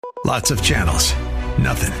Lots of channels,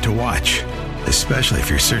 nothing to watch, especially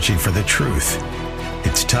if you're searching for the truth.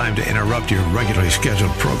 It's time to interrupt your regularly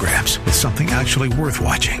scheduled programs with something actually worth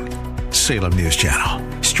watching. Salem News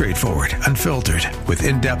Channel. Straightforward, unfiltered, with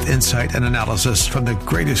in-depth insight and analysis from the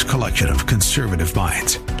greatest collection of conservative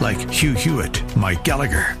minds like Hugh Hewitt, Mike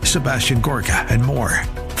Gallagher, Sebastian Gorka, and more.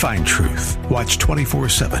 Find truth. Watch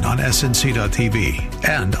 24/7 on snc.tv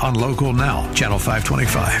and on Local Now, Channel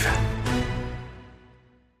 525.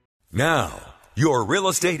 Now, your Real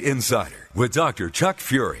Estate Insider with Dr. Chuck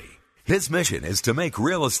Fury. His mission is to make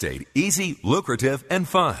real estate easy, lucrative, and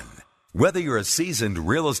fun. Whether you're a seasoned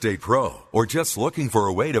real estate pro or just looking for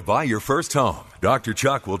a way to buy your first home, Dr.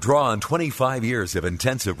 Chuck will draw on 25 years of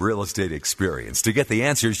intensive real estate experience to get the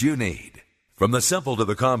answers you need. From the simple to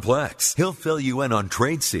the complex, he'll fill you in on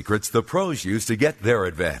trade secrets the pros use to get their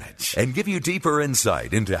advantage and give you deeper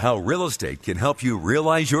insight into how real estate can help you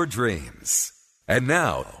realize your dreams. And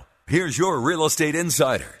now, here's your Real Estate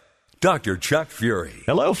Insider, Dr. Chuck Fury.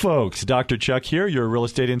 Hello, folks. Dr. Chuck here, your Real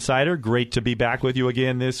Estate Insider. Great to be back with you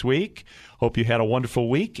again this week. Hope you had a wonderful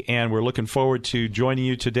week, and we're looking forward to joining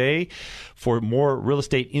you today for more Real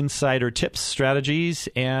Estate Insider tips, strategies,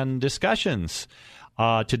 and discussions.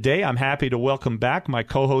 Today, I'm happy to welcome back my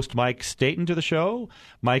co-host Mike Staten to the show.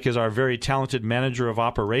 Mike is our very talented manager of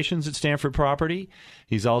operations at Stanford Property.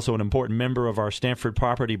 He's also an important member of our Stanford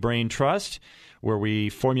Property Brain Trust, where we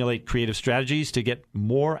formulate creative strategies to get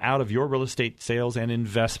more out of your real estate sales and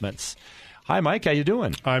investments. Hi, Mike. How you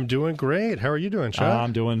doing? I'm doing great. How are you doing, Chuck?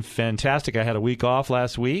 I'm doing fantastic. I had a week off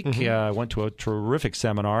last week. I went to a terrific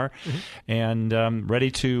seminar, and ready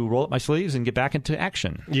to roll up my sleeves and get back into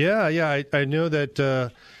action. Yeah. I know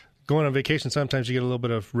that going on vacation, sometimes you get a little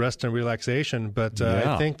bit of rest and relaxation, but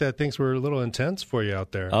I think that things were a little intense for you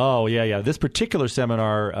out there. Oh, yeah. This particular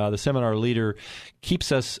seminar, the seminar leader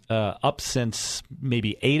keeps us up since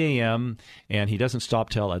maybe 8 a.m., and he doesn't stop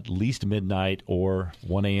till at least midnight or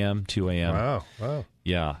 1 a.m., 2 a.m. Wow.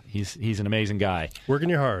 Yeah, he's an amazing guy. Working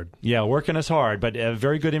you hard. Yeah, working us hard, but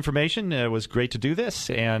very good information. It was great to do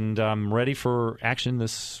this, and I'm ready for action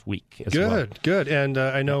this week as well. Good. And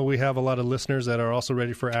I know we have a lot of listeners that are also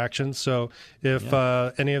ready for action, so if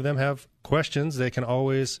any of them have questions, they can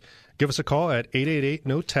always give us a call at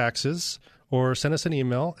 888-NO-TAXES or send us an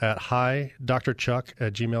email at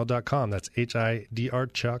hidrchuck@gmail.com. That's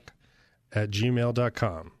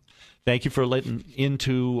HIDRChuck@gmail.com. Thank you for letting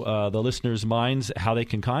into the listeners' minds how they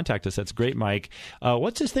can contact us. That's great, Mike.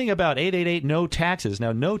 What's this thing about 888-NO-TAXES?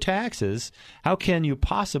 Now, no taxes, how can you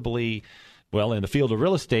possibly, well, in the field of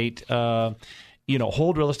real estate, hold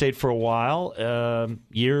real estate for a while,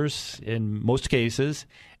 years in most cases,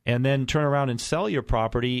 and then turn around and sell your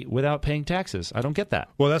property without paying taxes? I don't get that.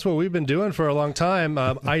 Well, that's what we've been doing for a long time.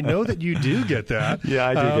 I know that you do get that. Yeah,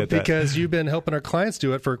 I do get that. Because you've been helping our clients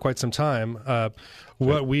do it for quite some time.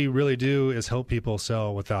 What we really do is help people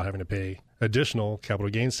sell without having to pay additional capital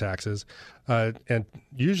gains taxes and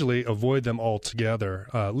usually avoid them altogether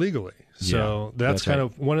legally. So that's kind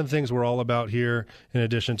of one of the things we're all about here, in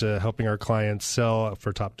addition to helping our clients sell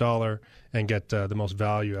for top dollar and get the most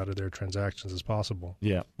value out of their transactions as possible.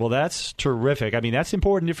 Yeah, well, that's terrific. I mean, that's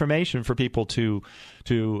important information for people to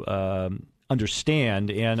understand.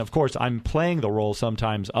 And, of course, I'm playing the role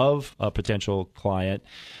sometimes of a potential client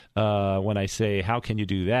when I say, how can you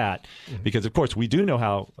do that? Because, of course, we do know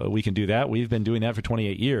how we can do that. We've been doing that for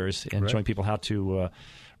 28 years and showing people how to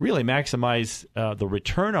really maximize the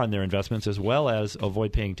return on their investments as well as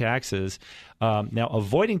avoid paying taxes. Now,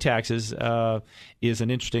 avoiding taxes is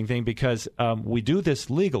an interesting thing because we do this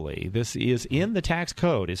legally. This is in the tax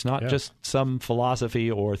code. It's not just some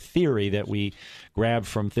philosophy or theory that we grab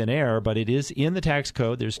from thin air, but it is in the tax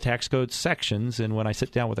code. There's tax code sections, and when I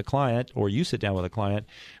sit down with a client or you sit down with a client,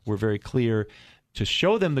 we're very clear to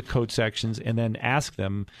show them the code sections and then ask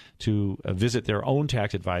them to visit their own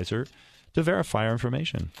tax advisor to verify our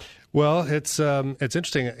information. Well, it's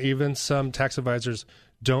interesting. Even some tax advisors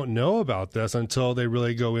don't know about this until they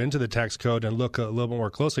really go into the tax code and look a little bit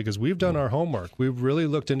more closely, because we've done our homework. We've really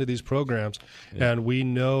looked into these programs, and we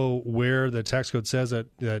know where the tax code says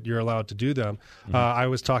that you're allowed to do them. I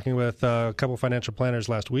was talking with a couple of financial planners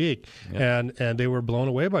last week, and they were blown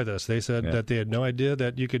away by this. They said that they had no idea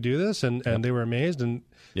that you could do this, and they were amazed, and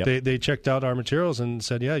they checked out our materials and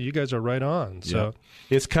said, yeah, you guys are right on. So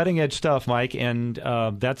it's cutting-edge stuff, Mike, and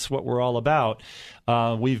that's what we're all about.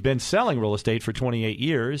 We've been selling real estate for 28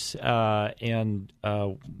 years, and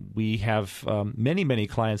we have many, many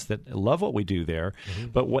clients that love what we do there.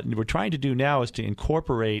 But what we're trying to do now is to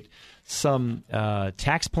incorporate some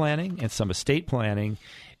tax planning and some estate planning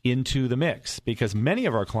into the mix, because many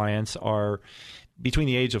of our clients are between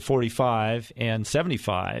the age of 45 and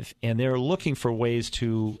 75, and they're looking for ways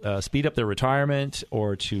to speed up their retirement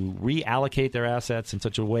or to reallocate their assets in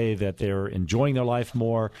such a way that they're enjoying their life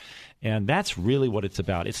more. And that's really what it's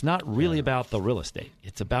about. It's not really about the real estate.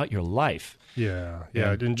 It's about your life. Yeah.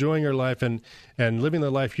 Enjoying your life and living the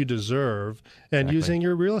life you deserve and using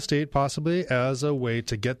your real estate possibly as a way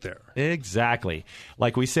to get there. Exactly.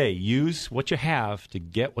 Like we say, use what you have to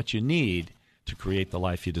get what you need to create the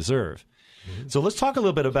life you deserve. Mm-hmm. So let's talk a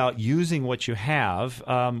little bit about using what you have.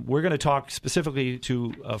 We're going to talk specifically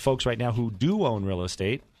to folks right now who do own real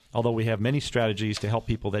estate, although we have many strategies to help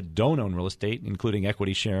people that don't own real estate, including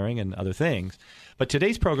equity sharing and other things. But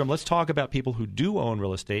today's program, let's talk about people who do own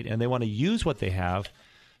real estate and they want to use what they have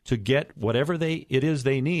to get whatever it is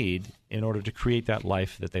they need in order to create that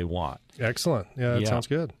life that they want. Excellent. Yeah, that sounds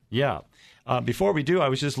good. Yeah. Before we do, I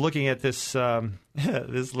was just looking at this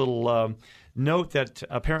this little note that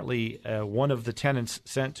apparently one of the tenants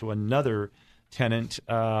sent to another tenant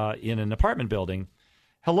in an apartment building.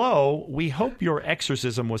 Hello, we hope your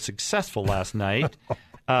exorcism was successful last night.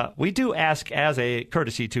 We do ask as a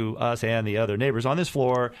courtesy to us and the other neighbors on this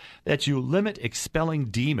floor that you limit expelling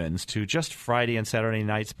demons to just Friday and Saturday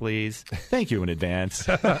nights, please. Thank you in advance.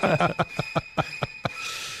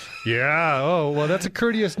 Yeah. Oh, well, that's a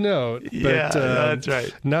courteous note. But, that's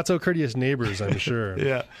right. Not so courteous neighbors, I'm sure.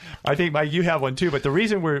 Yeah. I think, Mike, you have one too. But the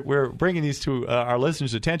reason we're bringing these to our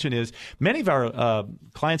listeners' attention is many of our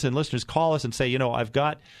clients and listeners call us and say,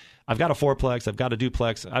 I've got a fourplex, I've got a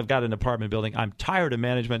duplex, I've got an apartment building. I'm tired of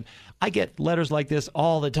management. I get letters like this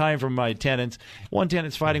all the time from my tenants. One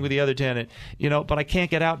tenant's fighting with the other tenant, but I can't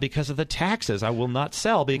get out because of the taxes. I will not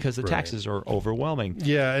sell because the taxes are overwhelming.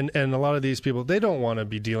 Yeah, and a lot of these people, they don't want to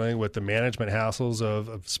be dealing with the management hassles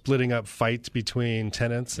of splitting up fights between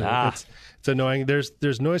tenants. And it's annoying.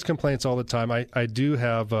 There's noise complaints all the time. I do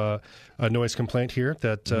have a noise complaint here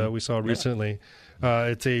that we saw recently.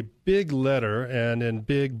 It's a big letter, and in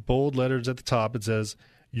big, bold letters at the top, it says,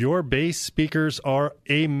 "Your bass speakers are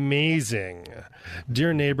amazing.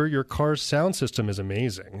 Dear neighbor, your car's sound system is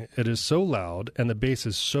amazing. It is so loud, and the bass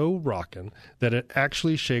is so rockin' that it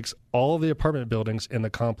actually shakes all of the apartment buildings in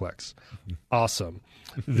the complex. Awesome.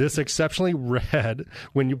 This exceptionally rad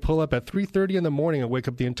when you pull up at 3:30 in the morning and wake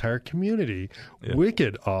up the entire community. Yeah.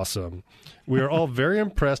 Wicked awesome. We are all very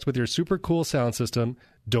impressed with your super cool sound system.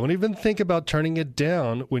 Don't even think about turning it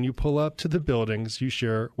down when you pull up to the buildings you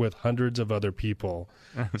share with hundreds of other people.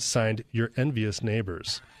 Signed, your envious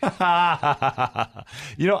neighbors." I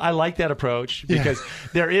like that approach because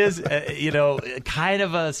there is, kind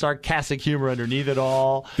of a sarcastic humor underneath it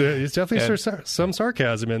all. There's definitely some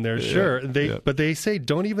sarcasm in there, sure. But they say,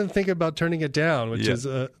 don't even think about turning it down, which is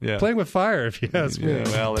playing with fire, if you ask me. Yeah,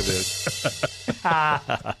 well, it is. Yeah,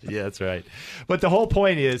 that's right. But the whole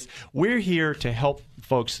point is we're here to help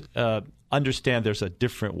folks understand there's a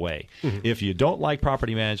different way. Mm-hmm. If you don't like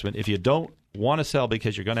property management, if you don't want to sell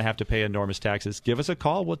because you're going to have to pay enormous taxes, give us a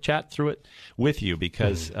call. We'll chat through it with you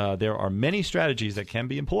because there are many strategies that can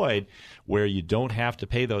be employed where you don't have to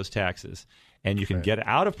pay those taxes. And you can get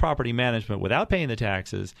out of property management without paying the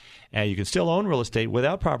taxes, and you can still own real estate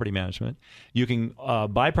without property management. You can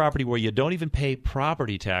buy property where you don't even pay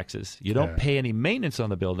property taxes. You don't pay any maintenance on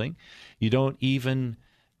the building. You don't even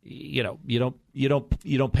you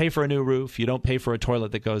don't pay for a new roof. You don't pay for a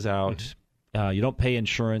toilet that goes out. You don't pay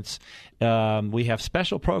insurance. We have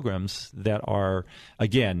special programs that are,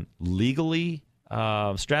 again, legally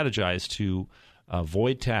strategized to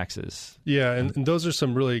avoid taxes. Yeah, and those are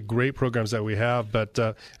some really great programs that we have. But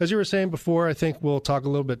as you were saying before, I think we'll talk a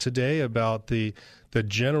little bit today about the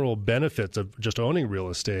general benefits of just owning real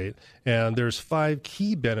estate. And there's 5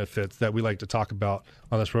 key benefits that we like to talk about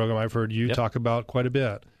on this program. I've heard you talk about quite a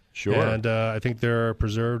bit. Sure. And I think they're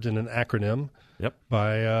preserved in an acronym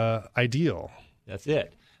by IDEAL. That's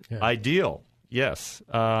it. Yeah. IDEAL, yes.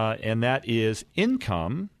 And that is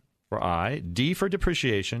income for I, D for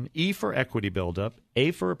depreciation, E for equity buildup,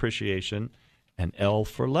 A for appreciation, and L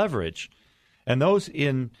for leverage. And those,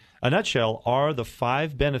 in a nutshell, are the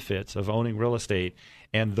 5 benefits of owning real estate.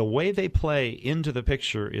 And the way they play into the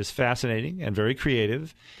picture is fascinating and very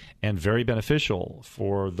creative and very beneficial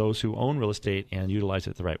for those who own real estate and utilize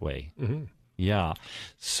it the right way. Mm-hmm. Yeah.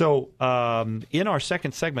 So in our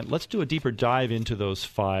second segment, let's do a deeper dive into those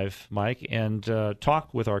 5, Mike, and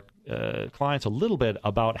talk with our clients a little bit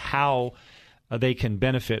about how they can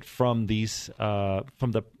benefit from these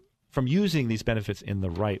from using these benefits in the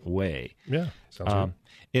right way. Yeah, sounds good.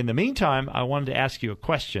 In the meantime, I wanted to ask you a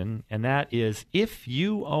question, and that is, if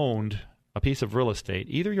you owned a piece of real estate,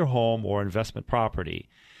 either your home or investment property,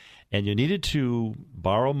 and you needed to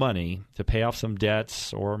borrow money to pay off some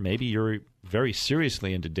debts, or maybe you're very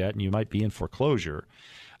seriously into debt and you might be in foreclosure,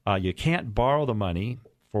 you can't borrow the money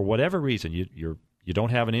for whatever reason. You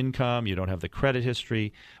don't have an income, you don't have the credit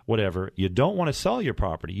history, whatever. You don't want to sell your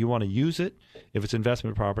property. You want to use it if it's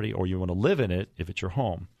investment property, or you want to live in it if it's your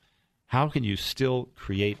home. How can you still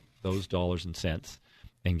create those dollars and cents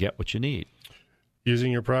and get what you need?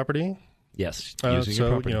 Using your property? Yes, using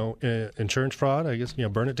your property. Insurance fraud, I guess,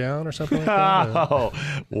 burn it down or something like that. Oh,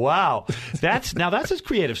 wow. That's a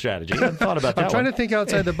creative strategy. I hadn't thought about that. I'm trying to think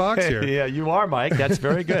outside the box here. Yeah, you are, Mike. That's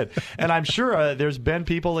very good. And I'm sure there's been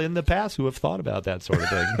people in the past who have thought about that sort of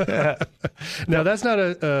thing. Now, that's not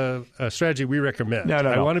a strategy we recommend. No.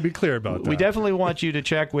 I want to be clear about that. We definitely want you to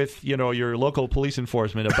check with, your local police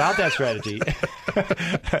enforcement about that strategy.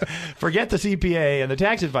 Forget the CPA and the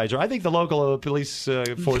tax advisor. I think the local police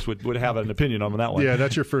force would have an opinion on that one. Yeah,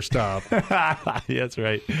 that's your first stop. That's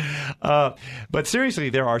right. But seriously,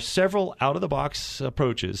 there are several out-of-the-box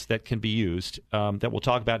approaches that can be used that we'll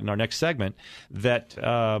talk about in our next segment that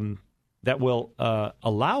will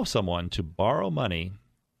allow someone to borrow money,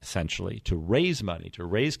 essentially, to raise money, to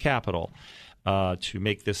raise capital, to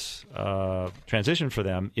make this transition for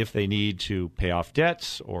them if they need to pay off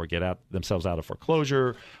debts or get themselves out of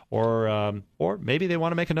foreclosure, or maybe they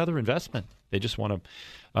want to make another investment. They just want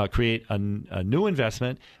to create a new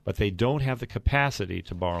investment, but they don't have the capacity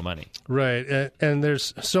to borrow money. Right. And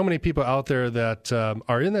there's so many people out there that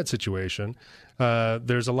are in that situation.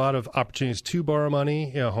 There's a lot of opportunities to borrow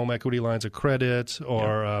money, home equity lines of credit,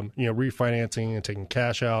 or refinancing and taking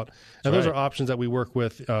cash out. And those are options that we work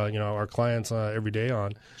with our clients every day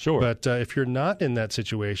on. Sure. But if you're not in that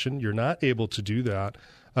situation, you're not able to do that,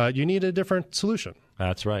 you need a different solution.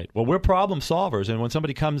 That's right. Well, we're problem solvers, and when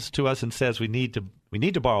somebody comes to us and says we need to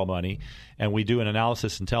borrow money, and we do an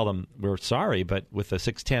analysis and tell them we're sorry, but with a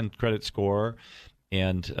 610 credit score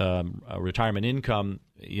and a retirement income,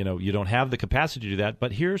 you don't have the capacity to do that.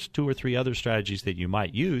 But here's 2 or 3 other strategies that you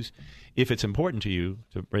might use if it's important to you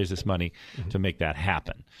to raise this money to make that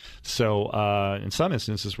happen. So in some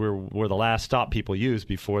instances, we're the last stop people use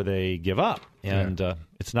before they give up, and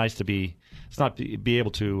it's nice to be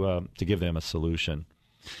able to give them a solution.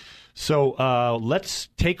 So let's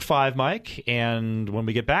take 5, Mike, and when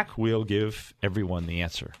we get back, we'll give everyone the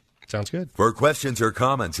answer. Sounds good. For questions or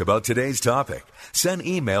comments about today's topic, send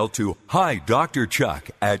email to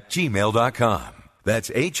hidrchuck@gmail.com. That's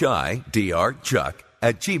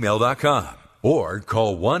HIDRChuck@gmail.com. Or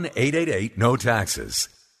call 1-888-NO-TAXES.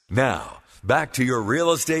 Now, back to your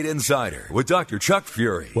Real Estate Insider with Dr. Chuck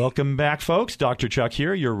Fury. Welcome back, folks. Dr. Chuck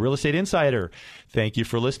here, your Real Estate Insider. Thank you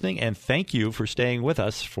for listening, and thank you for staying with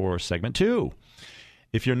us for segment 2.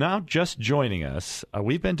 If you're now just joining us,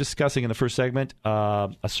 we've been discussing in the first segment a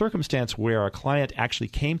circumstance where a client actually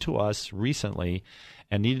came to us recently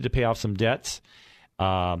and needed to pay off some debts.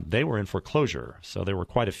 They were in foreclosure, so there were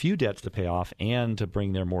quite a few debts to pay off and to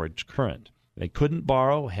bring their mortgage current. They couldn't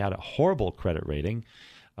borrow, had a horrible credit rating,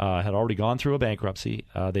 had already gone through a bankruptcy.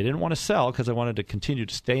 They didn't want to sell because they wanted to continue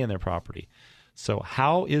to stay in their property. So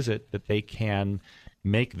how is it that they can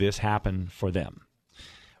make this happen for them?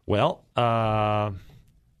 Well,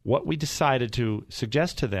 what we decided to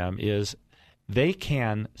suggest to them is they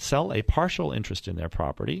can sell a partial interest in their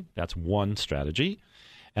property. That's one strategy.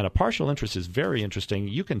 And a partial interest is very interesting.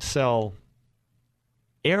 You can sell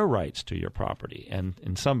air rights to your property. And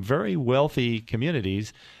in some very wealthy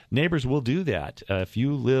communities, neighbors will do that. If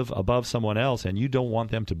you live above someone else and you don't want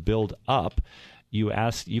them to build up,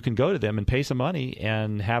 you can go to them and pay some money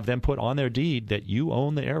and have them put on their deed that you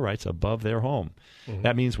own the air rights above their home. Mm-hmm.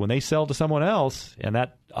 That means when they sell to someone else and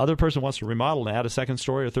that other person wants to remodel and add a second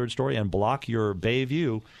story or third story and block your bay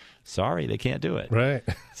view, sorry, they can't do it. Right.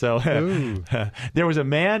 So there was a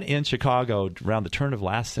man in Chicago around the turn of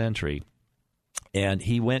last century, and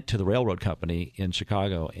he went to the railroad company in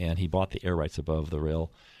Chicago and he bought the air rights above the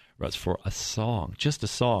railroads for a song, just a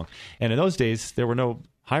song. And in those days, there were no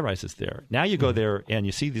high-rises there. Now you go there and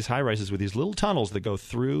you see these high-rises with these little tunnels that go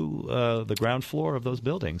through the ground floor of those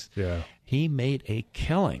buildings. Yeah. He made a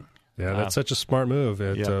killing. Yeah, that's such a smart move.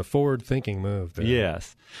 It's a forward-thinking move there.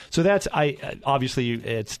 Yes. So that's obviously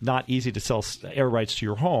it's not easy to sell air rights to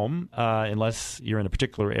your home unless you're in a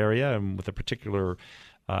particular area and with a particular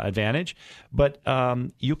advantage. But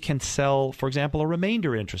you can sell, for example, a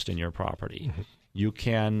remainder interest in your property. Mm-hmm. You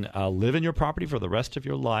can live in your property for the rest of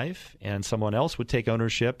your life, and someone else would take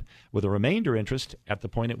ownership with a remainder interest at the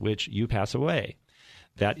point at which you pass away.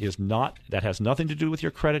 That has nothing to do with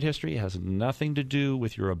your credit history. It has nothing to do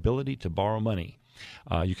with your ability to borrow money.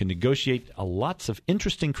 You can negotiate lots of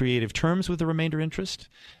interesting creative terms with the remainder interest.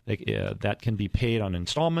 That can be paid on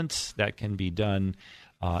installments. That can be done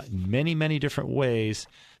many, many different ways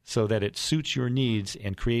so that it suits your needs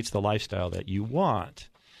and creates the lifestyle that you want.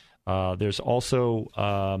 There's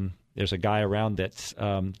also there's a guy around that's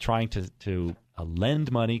trying to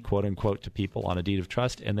lend money, quote unquote, to people on a deed of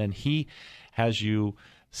trust, and then he has you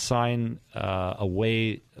sign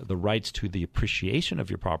away the rights to the appreciation of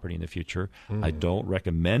your property in the future. I don't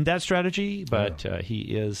recommend that strategy, but he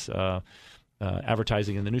is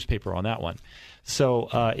advertising in the newspaper on that one. So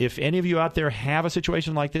if any of you out there have a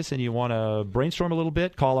situation like this and you want to brainstorm a little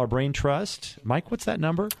bit, call our Brain Trust. Mike, what's that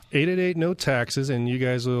number? 888-NO-TAXES, and you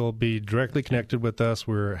guys will be directly connected with us.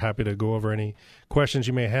 We're happy to go over any questions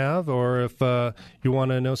you may have, or if you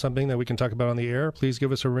want to know something that we can talk about on the air, please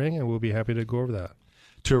give us a ring, and we'll be happy to go over that.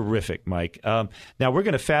 Terrific, Mike. Now, we're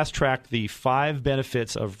going to fast-track the 5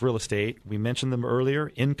 benefits of real estate. We mentioned them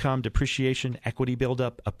earlier: income, depreciation, equity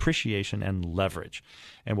buildup, appreciation, and leverage.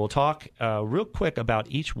 And we'll talk real quick about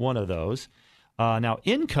each one of those. Now,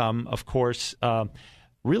 income, of course,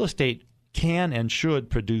 real estate can and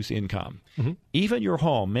should produce income. Mm-hmm. Even your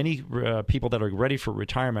home, many people that are ready for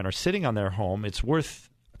retirement are sitting on their home. It's worth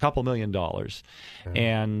 $2 million,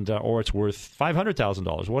 and or it's worth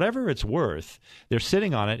 $500,000, whatever it's worth. They're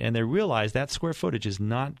sitting on it, and they realize that square footage is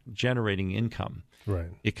not generating income. Right.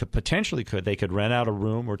 It could potentially they could rent out a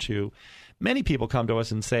room or two. Many people come to us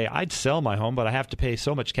and say, "I'd sell my home, but I have to pay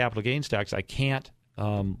so much capital gains tax. I can't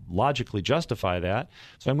logically justify that,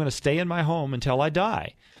 so I'm going to stay in my home until I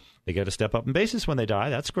die." They get a step up in basis when they die.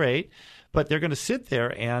 That's great, but they're going to sit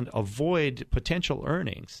there and avoid potential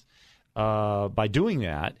earnings by doing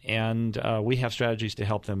that, and we have strategies to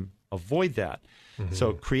help them avoid that. Mm-hmm.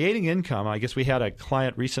 So creating income, I guess we had a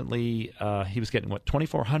client recently, he was getting,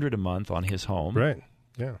 $2,400 a month on his home. Right,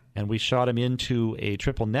 yeah. And we shot him into a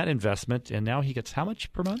triple net investment, and now he gets how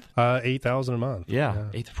much per month? $8,000 a month. Yeah.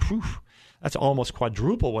 That's almost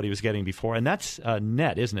quadruple what he was getting before, and that's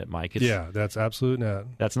net, isn't it, Mike? That's absolute net.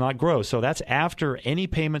 That's not gross. So that's after any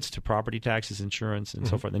payments to property taxes, insurance, and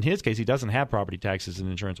so forth. In his case, he doesn't have property taxes and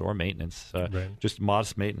insurance or maintenance, just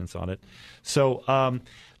modest maintenance on it. So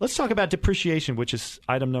let's talk about depreciation, which is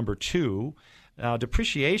item number 2.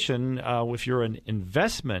 Depreciation, if you're an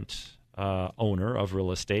investment owner of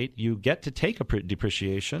real estate, you get to take a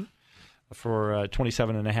depreciation for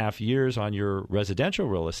 27 and a half years on your residential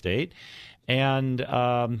real estate. And,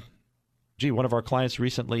 one of our clients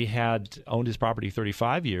recently had owned his property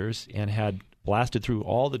 35 years and had blasted through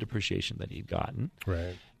all the depreciation that he'd gotten.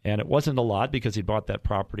 Right. And it wasn't a lot because he bought that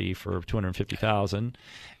property for $250,000,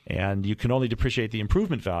 and you can only depreciate the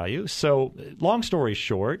improvement value. So long story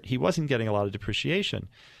short, he wasn't getting a lot of depreciation.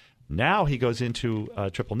 Now he goes into a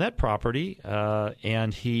triple net property,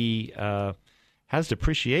 and he has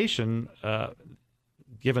depreciation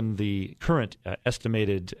given the current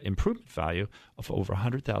estimated improvement value of over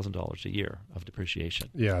 $100,000 a year of depreciation.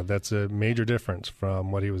 Yeah, that's a major difference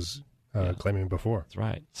from what he was claiming before. That's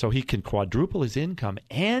right. So he can quadruple his income,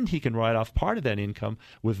 and he can write off part of that income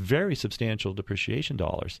with very substantial depreciation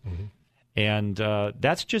dollars. Mm-hmm. And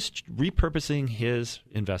that's just repurposing his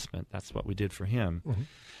investment. That's what we did for him. Mm-hmm.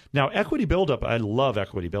 Now, equity buildup, I love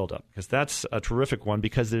equity buildup because that's a terrific one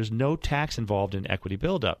because there's no tax involved in equity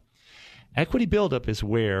buildup. Equity buildup is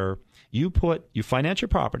where you finance your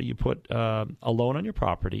property, you put a loan on your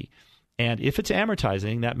property, and if it's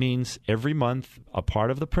amortizing, that means every month a part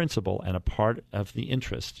of the principal and a part of the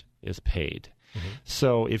interest is paid. Mm-hmm.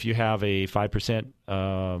 So if you have a 5%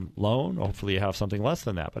 loan, hopefully you have something less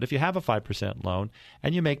than that. But if you have a 5% loan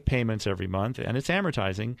and you make payments every month and it's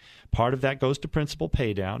amortizing, part of that goes to principal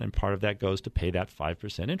pay down and part of that goes to pay that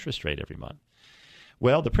 5% interest rate every month.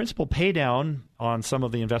 Well, the principal pay down on some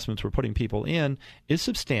of the investments we're putting people in is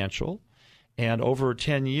substantial. And over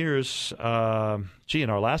 10 years, in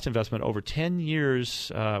our last investment, over 10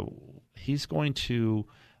 years, he's going to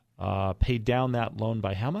pay down that loan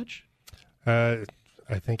by how much? I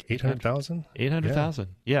think $800,000. $800,000.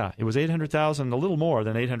 Yeah, it was $800,000, a little more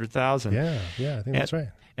than $800,000. Yeah, I think that's right.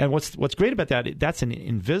 And what's great about that, that's an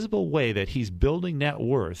invisible way that he's building net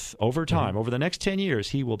worth over time. Mm-hmm. Over the next 10 years,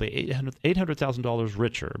 he will be $800,000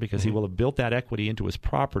 richer because he will have built that equity into his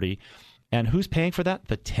property. And who's paying for that?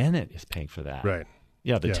 The tenant is paying for that. Right.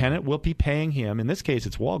 Yeah, the tenant will be paying him. In this case,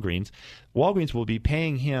 it's Walgreens. Walgreens will be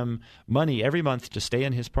paying him money every month to stay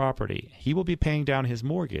in his property. He will be paying down his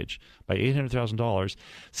mortgage by $800,000.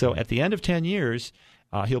 So at the end of 10 years,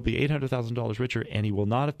 he'll be $800,000 richer, and he will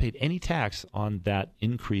not have paid any tax on that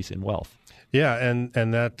increase in wealth. Yeah, and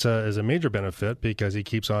that is a major benefit because he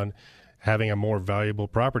keeps on having a more valuable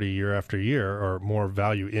property year after year, or more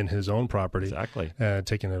value in his own property. Exactly.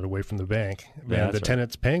 Taking it away from the bank. Yeah, And the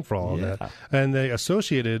tenant's paying for all of that. And the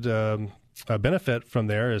associated benefit from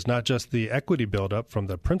there is not just the equity buildup from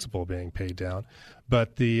the principal being paid down,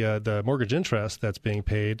 but the mortgage interest that's being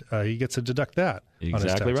paid, he gets to deduct that on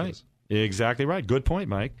his taxes. Right. Exactly right. Good point,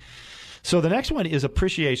 Mike. So the next one is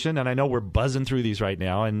appreciation, and I know we're buzzing through these right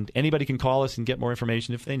now, and anybody can call us and get more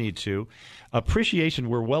information if they need to. Appreciation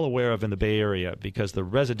we're well aware of in the Bay Area because the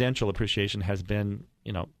residential appreciation has been,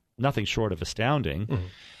 nothing short of astounding.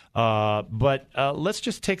 Mm-hmm. But let's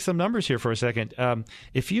just take some numbers here for a second.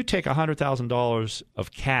 If you take $100,000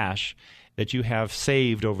 of cash that you have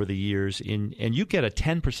saved over the years and you get a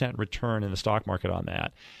 10% return in the stock market on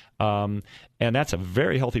that, and that's a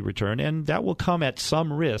very healthy return, and that will come at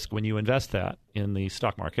some risk when you invest that in the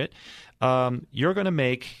stock market. You're going to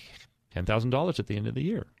make $10,000 at the end of the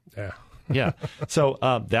year. Yeah. Yeah. So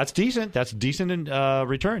that's decent. That's decent in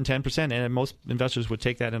return, 10%, and most investors would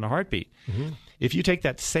take that in a heartbeat. Mm-hmm. If you take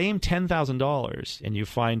that same $10,000 and you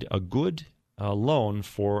find a good loan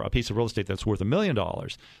for a piece of real estate that's worth $1 million, so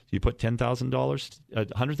you put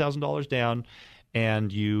 $100,000 down,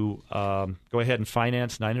 and you go ahead and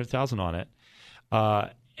finance $900,000 on it.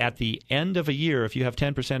 At the end of a year, if you have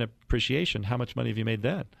 10% appreciation, how much money have you made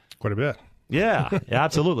then? Quite a bit. Yeah,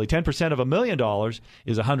 absolutely. 10% of $1 million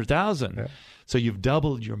is $100,000. Yeah. So you've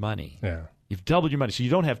doubled your money. Yeah. You've doubled your money. So you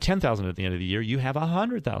don't have $10,000 at the end of the year. You have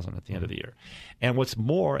 $100,000 at the end of the year. And what's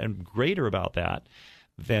more and greater about that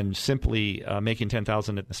than simply making $10,000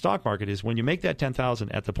 in the stock market is when you make that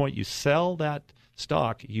 $10,000, at the point you sell that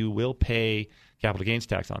stock, you will pay capital gains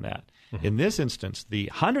tax on that. Mm-hmm. In this instance, the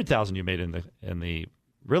 $100,000 you made in the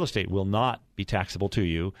real estate will not be taxable to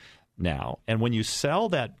you now. And when you sell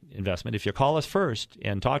that investment, if you call us first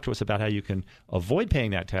and talk to us about how you can avoid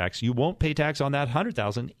paying that tax, you won't pay tax on that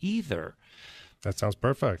 $100,000 either. That sounds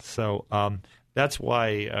perfect. So that's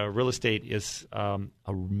why real estate is a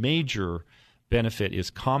major benefit is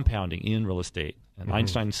compounding in real estate. And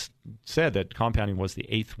Einstein said that compounding was the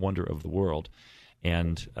eighth wonder of the world.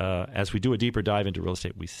 And as we do a deeper dive into real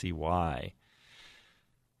estate, we see why.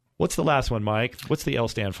 What's the last one, Mike? What's the L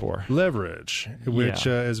stand for? Leverage, which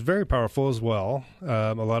is very powerful as well.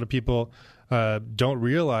 A lot of people don't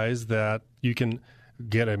realize that you can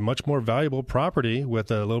get a much more valuable property with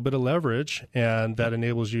a little bit of leverage, and that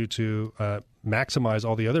enables you to maximize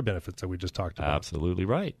all the other benefits that we just talked about. Absolutely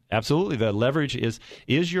right. Absolutely. The leverage is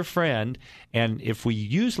your friend, and if we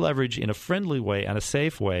use leverage in a friendly way and a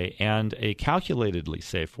safe way and a calculatedly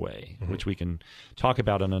safe way, which we can talk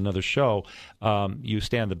about on another show, you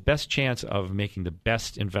stand the best chance of making the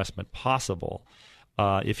best investment possible.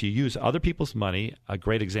 If you use other people's money, a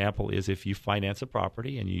great example is if you finance a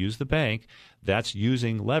property and you use the bank, that's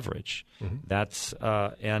using leverage. That's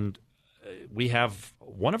and we have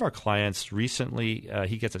one of our clients recently,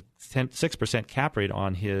 he gets a 6% cap rate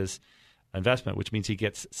on his investment, which means he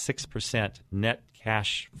gets 6% net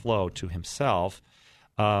cash flow to himself.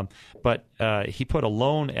 But he put a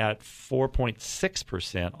loan at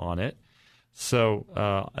 4.6% on it, so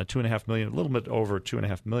a $2.5 million, a little bit over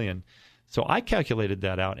 $2.5 million. So I calculated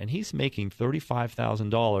that out, and he's making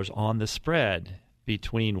 $35,000 on the spread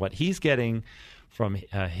between what he's getting from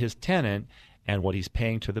his tenant and what he's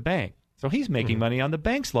paying to the bank. So he's making money on the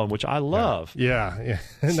bank's loan, which I love. Yeah.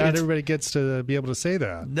 Not everybody gets to be able to say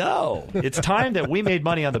that. No. It's time that we made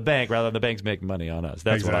money on the bank rather than the bank's making money on us.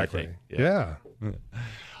 That's exactly what I think. Yeah.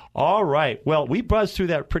 All right. Well, we buzzed through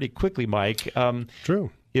that pretty quickly, Mike.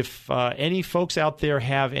 True. If any folks out there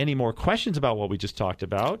have any more questions about what we just talked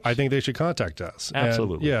about, I think they should contact us.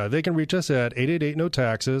 Absolutely. And, they can reach us at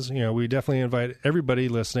 888-NO-TAXES. We definitely invite everybody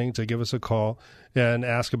listening to give us a call and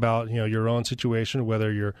ask about your own situation, whether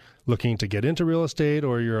you're looking to get into real estate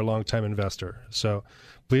or you're a longtime investor. So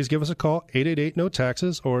please give us a call,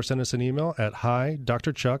 888-NO-TAXES, or send us an email at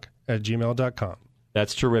hi.drchuck@gmail.com.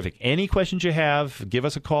 That's terrific. Any questions you have, give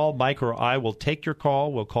us a call. Mike or I will take your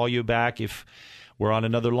call. We'll call you back if we're on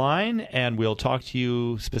another line, and we'll talk to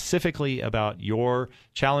you specifically about your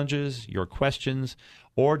challenges, your questions,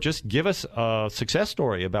 or just give us a success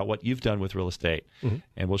story about what you've done with real estate,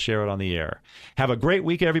 and we'll share it on the air. Have a great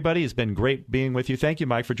week, everybody. It's been great being with you. Thank you,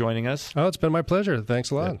 Mike, for joining us. Oh, it's been my pleasure.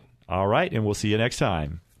 Thanks a lot. All right, and we'll see you next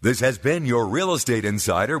time. This has been your Real Estate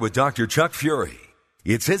Insider with Dr. Chuck Fury.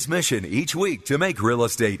 It's his mission each week to make real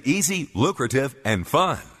estate easy, lucrative, and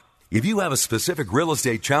fun. If you have a specific real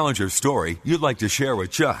estate challenge or story you'd like to share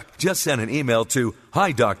with Chuck, just send an email to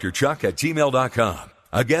hidrchuck@gmail.com.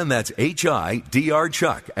 Again, that's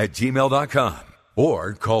HIDRchuck@gmail.com.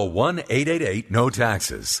 Or call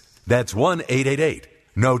 1-888-NO-TAXES. That's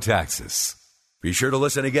 1-888-NO-TAXES. Be sure to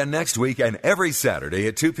listen again next week and every Saturday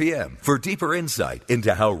at 2 p.m. for deeper insight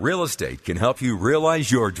into how real estate can help you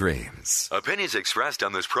realize your dreams. Opinions expressed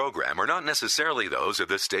on this program are not necessarily those of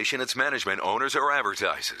this station, its management, owners, or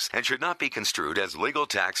advertisers, and should not be construed as legal,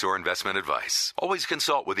 tax, or investment advice. Always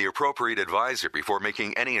consult with the appropriate advisor before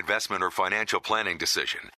making any investment or financial planning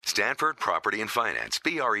decision. Stanford Property and Finance,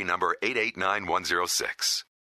 BRE number 889106.